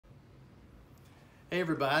Hey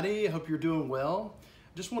everybody, I hope you're doing well.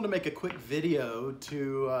 Just wanted to make a quick video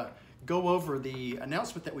to go over the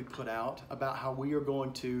announcement that we put out about how we are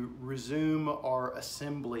going to resume our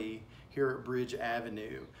assembly here at Bridge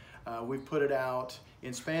Avenue. We've put it out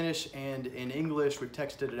in Spanish and in English. We've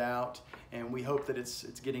texted it out and we hope that it's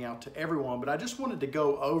getting out to everyone. But I just wanted to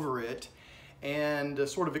go over it and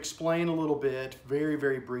sort of explain a little bit very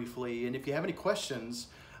briefly. And if you have any questions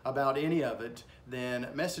about any of it, then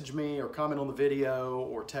message me or comment on the video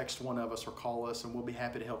or text one of us or call us and we'll be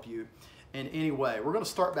happy to help you in any way. We're going to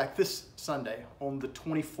start back this Sunday on the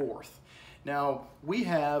 24th. Now, we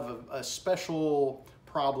have a special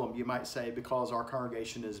problem, you might say, because our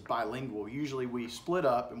congregation is bilingual. Usually we split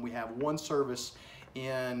up and we have one service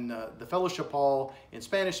in the fellowship hall in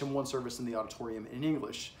Spanish and one service in the auditorium in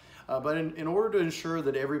English. But in order to ensure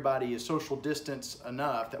that everybody is social distance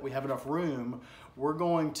enough, that we have enough room, we're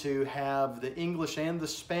going to have the English and the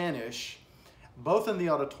Spanish both in the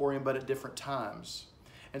auditorium but at different times.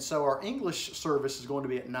 And so our English service is going to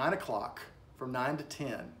be at 9 o'clock from 9 to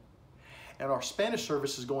 10. And our Spanish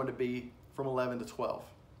service is going to be from 11 to 12.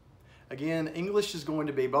 Again, English is going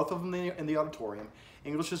to be, both of them in the auditorium.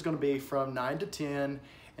 English is going to be from 9 to 10,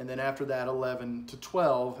 and then after that 11 to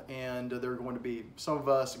 12, and there are going to be some of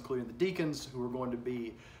us, including the deacons, who are going to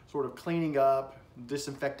be sort of cleaning up,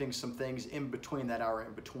 disinfecting some things in between that hour,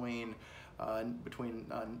 in between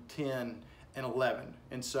 10 and 11.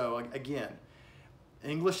 And so again,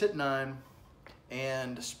 English at 9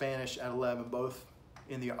 and Spanish at 11, both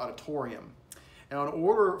in the auditorium. Now, in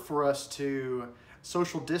order for us to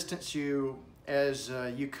social distance you as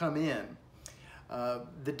you come in,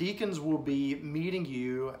 the deacons will be meeting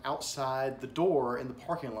you outside the door in the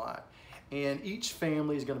parking lot, and each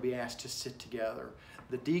family is going to be asked to sit together.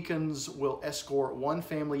 The deacons will escort one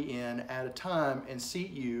family in at a time and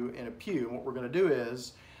seat you in a pew. And what we're going to do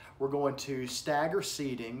is we're going to stagger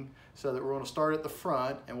seating so that we're going to start at the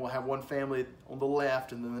front and we'll have one family on the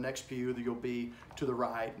left, and then the next pew you'll be to the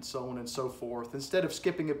right, and so on and so forth. Instead of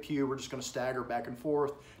skipping a pew, we're just going to stagger back and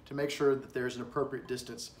forth to make sure that there's an appropriate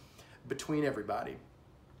distance between everybody.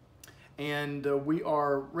 And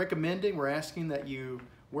we're asking that you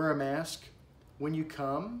wear a mask when you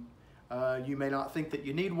come. You may not think that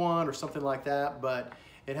you need one or something like that, but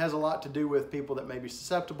it has a lot to do with people that may be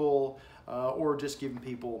susceptible or just giving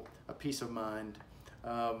people a peace of mind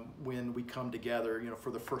when we come together, for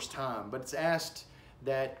the first time. But it's asked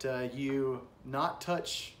that you not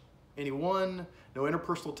touch anyone, no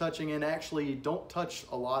interpersonal touching, and actually don't touch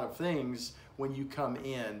a lot of things when you come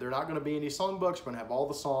in. There are not going to be any songbooks. We're going to have all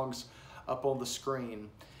the songs up on the screen.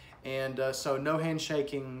 And so no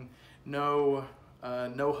handshaking, no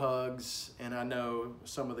hugs, and I know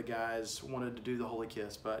some of the guys wanted to do the holy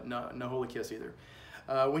kiss, but no holy kiss either.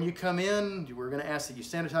 When you come in, we're going to ask that you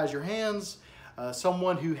sanitize your hands.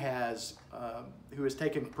 Someone who has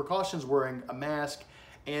taken precautions, wearing a mask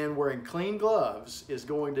and wearing clean gloves, is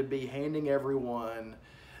going to be handing everyone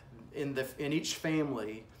in each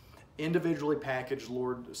family individually packaged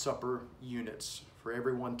Lord's Supper units for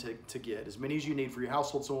everyone to get. As many as you need for your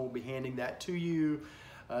household, someone will be handing that to you.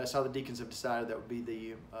 That's how the deacons have decided that would be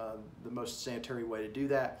the most sanitary way to do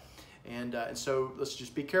that. And so let's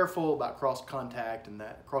just be careful about cross-contact and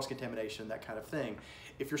that cross-contamination, that kind of thing.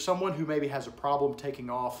 If you're someone who maybe has a problem taking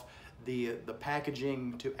off the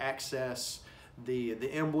packaging to access the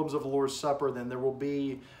emblems of the Lord's Supper, then there will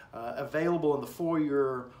be available in the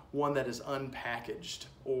foyer one that is unpackaged,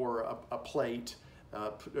 or a plate,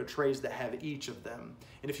 trays that have each of them.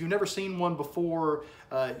 And if you've never seen one before,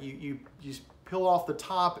 you peel off the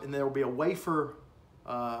top and there will be a wafer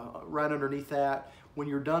right underneath that. When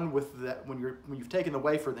you're done with that, when you've taken the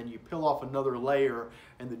wafer, then you peel off another layer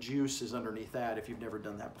and the juice is underneath that if you've never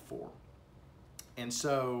done that before. And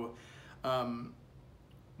so when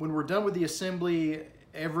we're done with the assembly,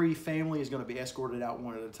 every family is going to be escorted out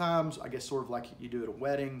one at a time, I guess sort of like you do at a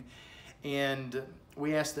wedding. And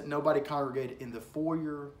we ask that nobody congregate in the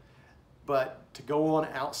foyer, but to go on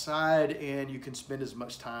outside, and you can spend as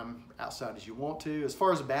much time outside as you want to. As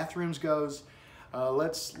far as the bathrooms goes,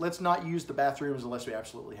 let's not use the bathrooms unless we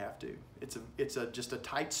absolutely have to. It's just a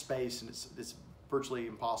tight space, and it's virtually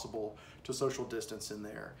impossible to social distance in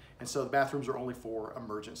there. And so the bathrooms are only for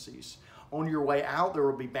emergencies. On your way out, there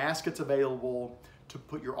will be baskets available to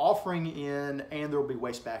put your offering in, and there will be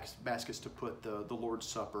waste baskets to put the Lord's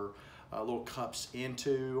Supper little cups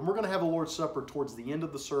into. And we're going to have a Lord's Supper towards the end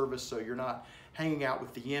of the service, so you're not hanging out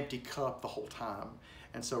with the empty cup the whole time.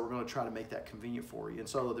 And so we're going to try to make that convenient for you. And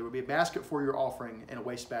so there will be a basket for your offering and a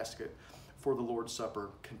waste basket for the Lord's Supper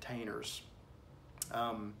containers.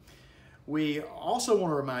 We also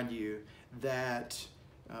want to remind you that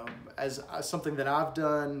as something that I've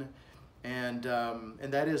done, and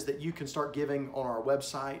that is that you can start giving on our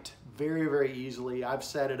website very, very easily. I've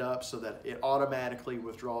set it up so that it automatically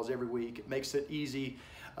withdraws every week. It makes it easy.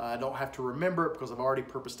 I don't have to remember it because I've already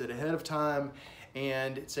purposed it ahead of time,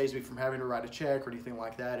 and it saves me from having to write a check or anything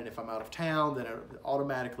like that. And if I'm out of town, then it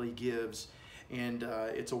automatically gives, and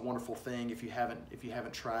it's a wonderful thing if you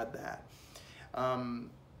haven't tried that.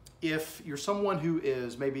 If you're someone who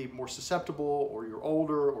is maybe more susceptible, or you're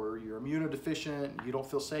older, or you're immunodeficient, you don't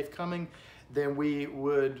feel safe coming, then we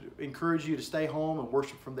would encourage you to stay home and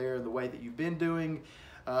worship from there the way that you've been doing.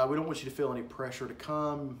 We don't want you to feel any pressure to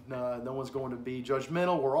come. No one's going to be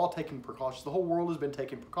judgmental. We're all taking precautions. The whole world has been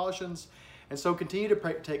taking precautions. And so continue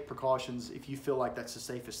to take precautions if you feel like that's the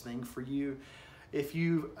safest thing for you. If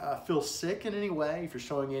you feel sick in any way, if you're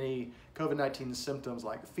showing any COVID-19 symptoms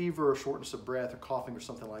like fever or shortness of breath or coughing or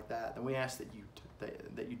something like that, then we ask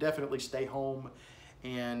that you definitely stay home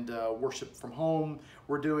and worship from home.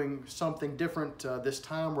 We're doing something different this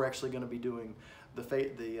time. We're actually going to be doing the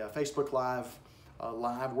Facebook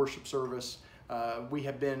live worship service. I've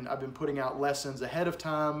been putting out lessons ahead of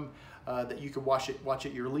time that you can watch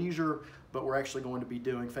at your leisure, but we're actually going to be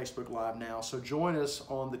doing Facebook Live now. So join us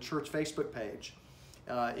on the church Facebook page.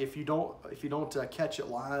 If you don't catch it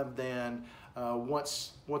live, then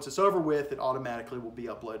once it's over with, it automatically will be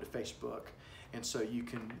uploaded to Facebook, and so you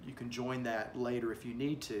can join that later if you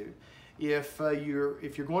need to. If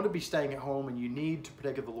you're going to be staying at home and you need to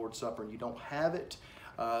partake of the Lord's Supper and you don't have it,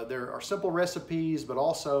 there are simple recipes, but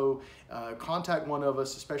also contact one of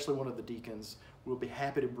us, especially one of the deacons. We'll be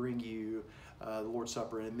happy to bring you the Lord's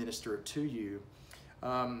Supper and administer it to you.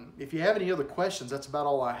 If you have any other questions, that's about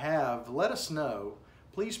all I have. Let us know.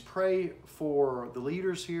 Please pray for the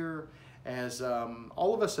leaders here, as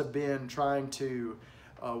all of us have been trying to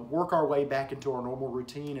work our way back into our normal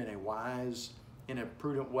routine in a wise, in a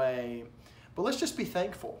prudent way. But let's just be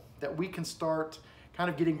thankful that we can start kind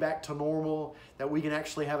of getting back to normal, that we can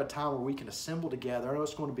actually have a time where we can assemble together. I know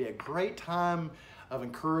it's going to be a great time of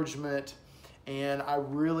encouragement, and I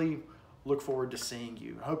really look forward to seeing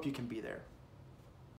you. I hope you can be there.